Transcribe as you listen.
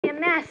A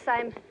mess.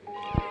 I'm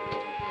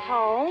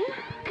home.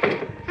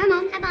 Hi,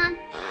 Mom. Hi, Mom.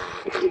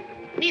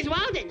 Miss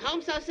Walden,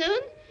 home so soon?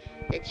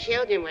 The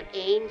children were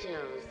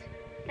angels.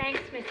 Thanks,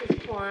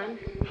 Mrs. Kwan.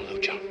 Hello,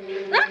 Joan.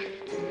 Ah!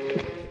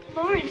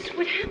 Lawrence,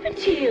 what happened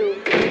to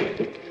you?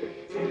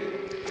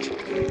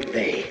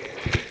 They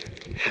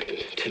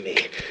happened to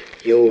me.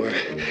 Your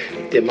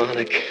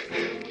demonic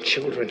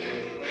children.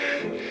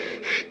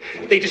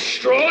 They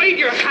destroyed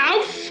your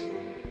house?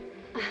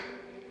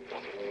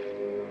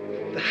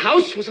 The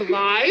house was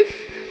alive.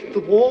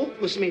 The wall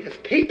was made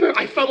of paper.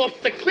 I fell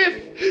off the cliff.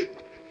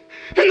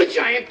 And the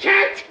giant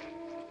cat.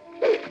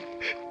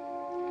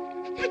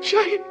 The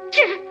giant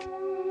cat.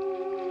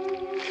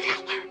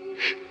 Feller.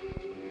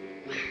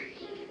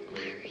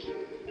 Larry.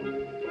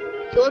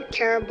 You look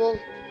terrible.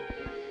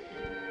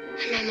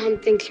 And my mom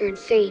thinks you're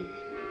insane.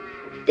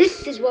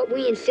 This is what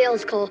we in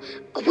sales call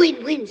a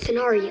win-win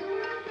scenario.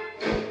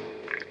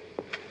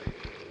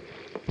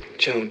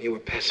 Joan, you were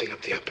passing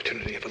up the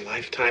opportunity of a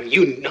lifetime.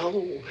 You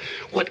know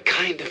what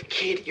kind of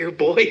kid your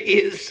boy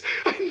is.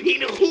 I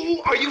mean,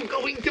 who are you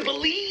going to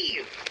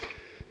believe?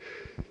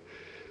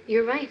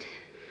 You're right.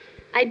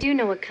 I do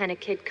know what kind of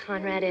kid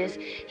Conrad is.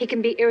 He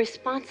can be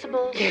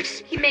irresponsible. Yes.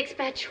 He makes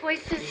bad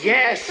choices.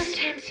 Yes.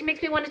 Sometimes he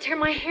makes me want to tear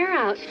my hair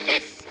out.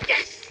 Yes,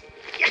 yes,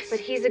 yes. But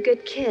he's a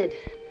good kid.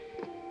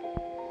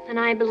 And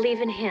I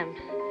believe in him.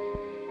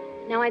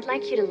 Now I'd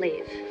like you to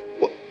leave.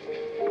 Well,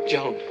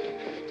 Joan.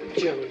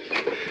 Joan.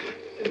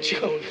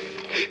 Joan.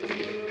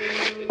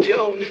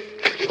 Joan.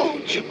 Oh,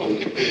 Joan.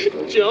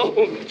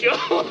 Joan.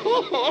 Joan.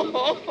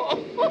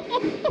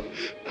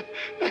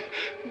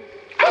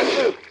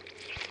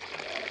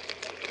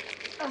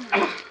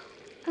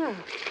 Oh.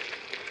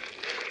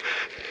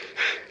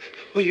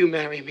 Will you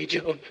marry me,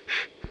 Joan?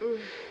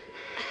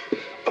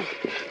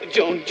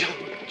 Joan,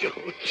 Joan,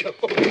 Joan, Joan.